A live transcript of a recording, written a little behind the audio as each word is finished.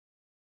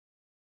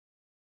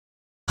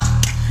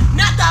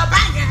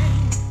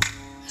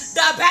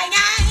the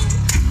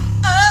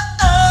banging.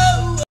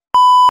 Oh.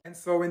 And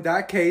so in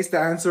that case, the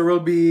answer will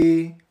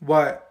be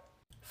what?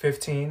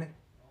 15.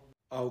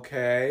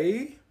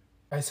 Okay.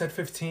 I said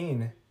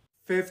 15.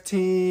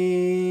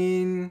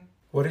 15.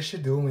 What is she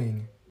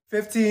doing?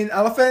 15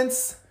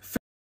 elephants.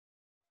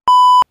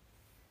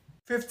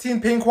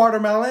 15 pink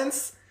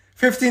watermelons.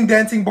 15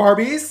 dancing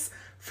Barbies.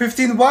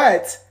 15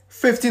 what?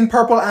 15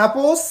 purple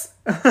apples.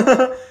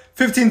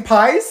 15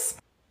 pies.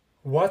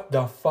 What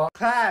the fuck?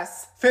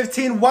 Class.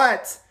 15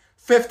 what?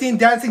 15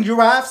 dancing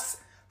giraffes.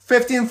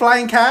 15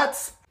 flying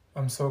cats.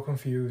 I'm so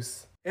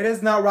confused. It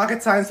is not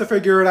rocket science to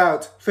figure it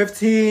out.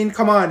 15,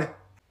 come on.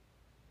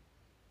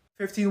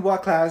 15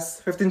 what, class?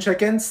 15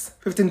 chickens?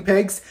 15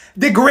 pigs?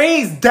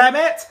 Degrees, damn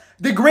it!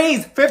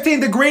 Degrees! 15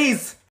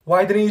 degrees!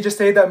 Why didn't you just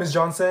say that, Miss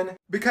Johnson?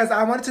 Because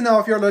I wanted to know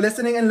if you're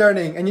listening and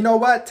learning. And you know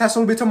what? Test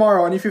will be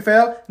tomorrow. And if you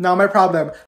fail, not my problem.